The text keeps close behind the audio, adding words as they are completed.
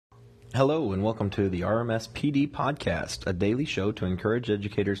Hello and welcome to the RMS PD podcast, a daily show to encourage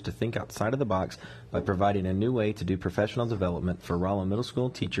educators to think outside of the box by providing a new way to do professional development for Rolla Middle School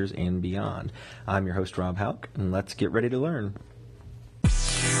teachers and beyond. I'm your host, Rob Hauk, and let's get ready to learn.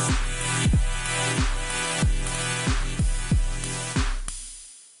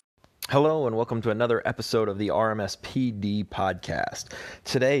 Hello and welcome to another episode of the RMS PD podcast.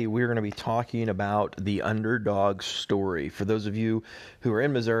 Today we're going to be talking about the underdog story. For those of you who are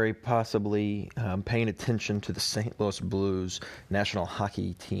in Missouri, possibly paying attention to the St. Louis Blues national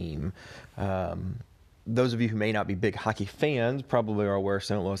hockey team. Those of you who may not be big hockey fans probably are aware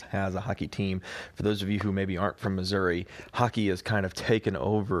St. Louis has a hockey team. For those of you who maybe aren't from Missouri, hockey has kind of taken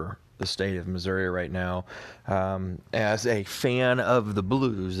over the state of Missouri right now. As a fan of the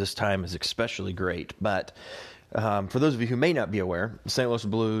Blues, this time is especially great. But for those of you who may not be aware, the St. Louis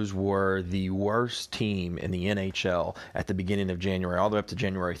Blues were the worst team in the NHL at the beginning of January, all the way up to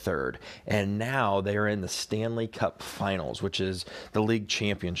January 3rd. And now they are in the Stanley Cup Finals, which is the league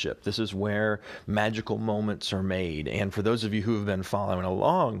championship. This is where magical moments are made. And for those of you who have been following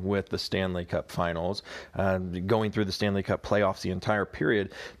along with the Stanley Cup Finals, going through the Stanley Cup playoffs the entire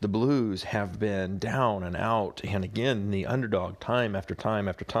period, the Blues have been down and out, and again, the underdog time after time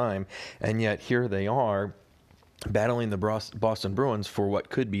after time. And yet here they are, battling the Boston Bruins for what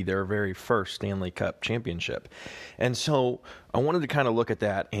could be their very first Stanley Cup championship. And so I wanted to kind of look at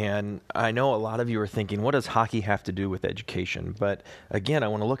that, and I know a lot of you are thinking, what does hockey have to do with education? But again, I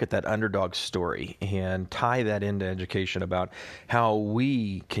want to look at that underdog story and tie that into education about how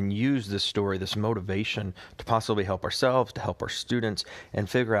we can use this story, this motivation, to possibly help ourselves, to help our students, and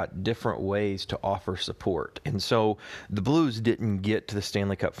figure out different ways to offer support. And so the Blues didn't get to the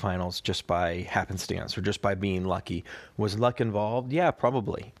Stanley Cup Finals just by happenstance or just by being lucky. Was luck involved? Yeah,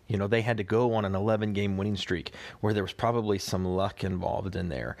 probably. You know, they had to go on an 11-game winning streak where there was probably some luck involved in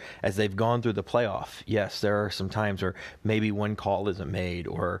there. As they've gone through the playoff, yes, there are some times where maybe one call isn't made,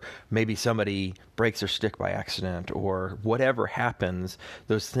 or maybe somebody breaks their stick by accident, or whatever happens,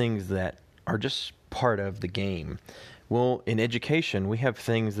 those things that are just part of the game. Well, in education, we have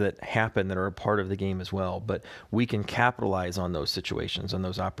things that happen that are a part of the game as well, but we can capitalize on those situations, on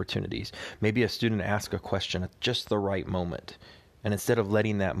those opportunities. Maybe a student asks a question at just the right moment, and instead of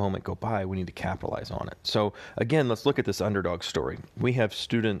letting that moment go by, we need to capitalize on it. So again, let's look at this underdog story. We have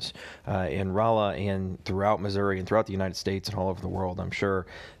students in Rolla and throughout Missouri and throughout the United States and all over the world, I'm sure,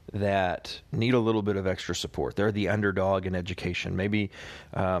 that need a little bit of extra support. They're the underdog in education. Maybe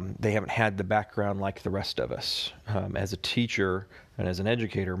they haven't had the background like the rest of us. As a teacher and as an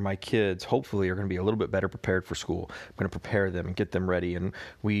educator, my kids hopefully are going to be a little bit better prepared for school. I'm going to prepare them and get them ready. And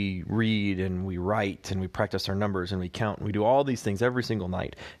we read and we write and we practice our numbers and we count. And we do all these things every single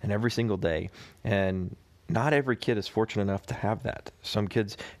night and every single day. And not every kid is fortunate enough to have that. Some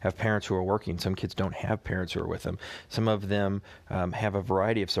kids have parents who are working. Some kids don't have parents who are with them. Some of them have a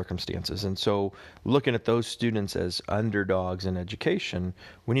variety of circumstances. And so looking at those students as underdogs in education,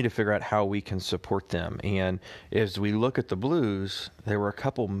 we need to figure out how we can support them. And as we look at the Blues, there were a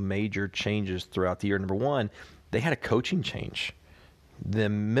couple major changes throughout the year. Number one, they had a coaching change. The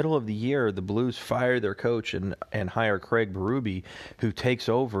middle of the year, the Blues fire their coach and hire Craig Berube, who takes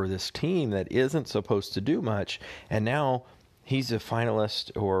over this team that isn't supposed to do much. And now he's a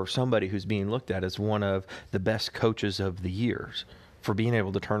finalist or somebody who's being looked at as one of the best coaches of the years for being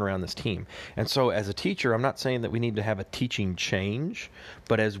able to turn around this team. And so as a teacher, I'm not saying that we need to have a teaching change,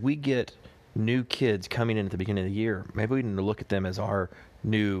 but as we get new kids coming in at the beginning of the year, maybe we need to look at them as our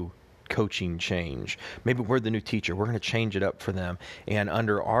new coaching change. Maybe we're the new teacher. We're going to change it up for them. And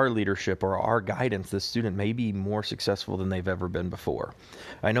under our leadership or our guidance, the student may be more successful than they've ever been before.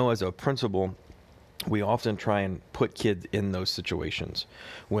 I know as a principal, we often try and put kids in those situations.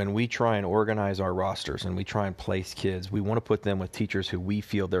 When we try and organize our rosters and we try and place kids, we want to put them with teachers who we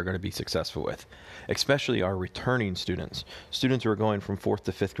feel they're going to be successful with, especially our returning students who are going from 4th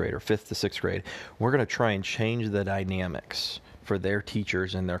to 5th grade or 5th to 6th grade. We're going to try and change the dynamics for their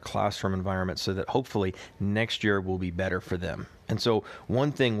teachers and their classroom environment so that hopefully next year will be better for them. And so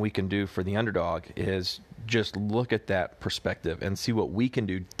one thing we can do for the underdog is just look at that perspective and see what we can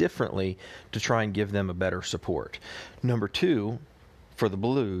do differently to try and give them a better support. Number two, for the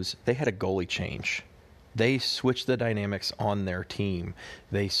Blues, they had a goalie change. They switched the dynamics on their team.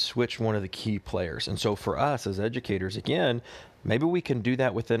 They switched one of the key players. And so for us as educators, again, maybe we can do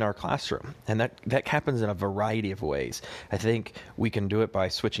that within our classroom. And that happens in a variety of ways. I think we can do it by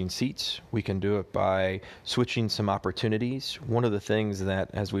switching seats. We can do it by switching some opportunities. One of the things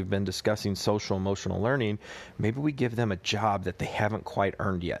that, as we've been discussing social emotional learning, maybe we give them a job that they haven't quite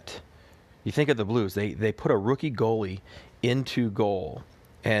earned yet. You think of the Blues, they put a rookie goalie into goal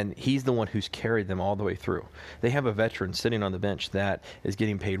And he's the one who's carried them all the way through. They have a veteran sitting on the bench that is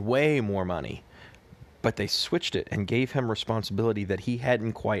getting paid way more money, but they switched it and gave him responsibility that he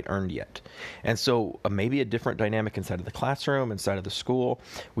hadn't quite earned yet. And so maybe a different dynamic inside of the classroom, inside of the school.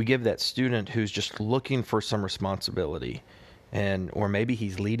 We give that student who's just looking for some responsibility, or maybe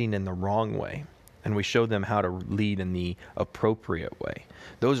he's leading in the wrong way, and we show them how to lead in the appropriate way.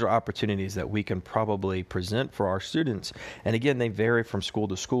 Those are opportunities that we can probably present for our students. And again, they vary from school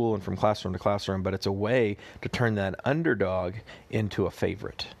to school and from classroom to classroom, but it's a way to turn that underdog into a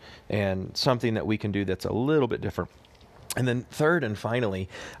favorite, and something that we can do that's a little bit different. And then third and finally,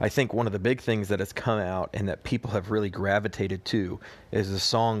 I think one of the big things that has come out and that people have really gravitated to is the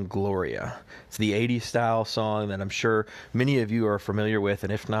song Gloria. It's the 80s style song that I'm sure many of you are familiar with,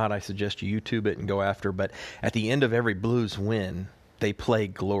 and if not, I suggest you YouTube it and go after. But at the end of every Blues win, they play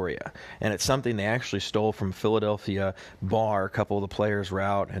Gloria. And it's something they actually stole from Philadelphia bar. A couple of the players were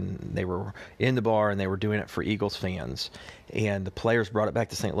out, and they were in the bar, and they were doing it for Eagles fans. And the players brought it back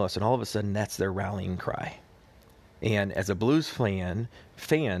to St. Louis, and all of a sudden, that's their rallying cry. And as a Blues fan,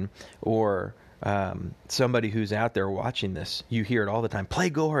 or somebody who's out there watching this, you hear it all the time. Play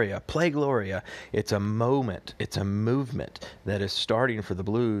Gloria, play Gloria. It's a moment, it's a movement that is starting for the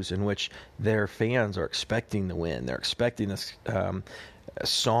Blues, in which their fans are expecting the win. They're expecting this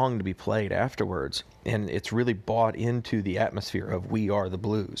song to be played afterwards, and it's really bought into the atmosphere of "We Are the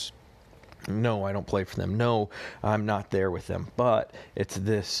Blues." No, I don't play for them. No, I'm not there with them. But it's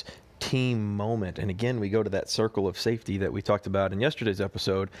this team moment. And again, we go to that circle of safety that we talked about in yesterday's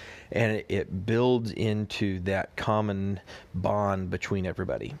episode, and it builds into that common bond between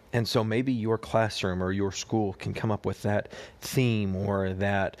everybody. And so maybe your classroom or your school can come up with that theme or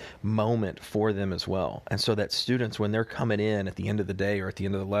that moment for them as well. And so that students, when they're coming in at the end of the day or at the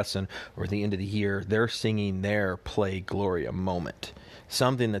end of the lesson or at the end of the year, they're singing their Play Gloria moment.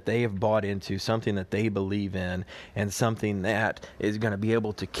 Something that they have bought into, something that they believe in, and something that is going to be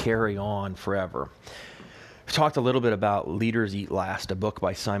able to carry on forever. I've talked a little bit about Leaders Eat Last, a book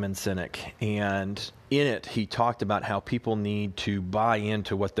by Simon Sinek, and in it he talked about how people need to buy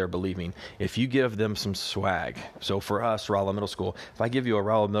into what they're believing. If you give them some swag, so for us, Rolla Middle School, if I give you a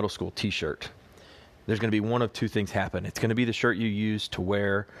Rolla Middle School t-shirt, there's going to be one of two things happen. It's going to be the shirt you use to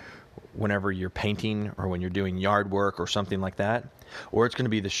wear whenever you're painting or when you're doing yard work or something like that, or it's going to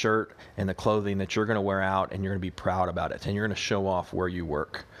be the shirt and the clothing that you're going to wear out and you're going to be proud about it and you're going to show off where you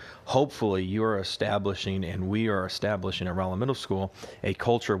work. Hopefully you are establishing, and we are establishing at Rolla Middle School, a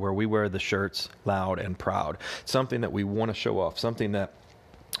culture where we wear the shirts loud and proud, something that we want to show off, something that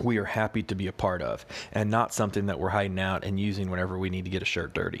we are happy to be a part of, and not something that we're hiding out and using whenever we need to get a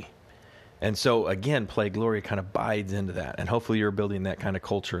shirt dirty. And so, again, Play Gloria kind of bides into that. And hopefully you're building that kind of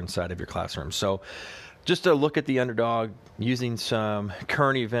culture inside of your classroom. So just a look at the underdog, using some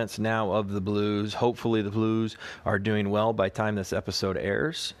current events now of the Blues. Hopefully the Blues are doing well by the time this episode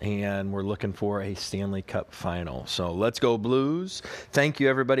airs. And we're looking for a Stanley Cup final. So let's go Blues. Thank you,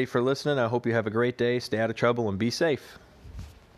 everybody, for listening. I hope you have a great day. Stay out of trouble and be safe.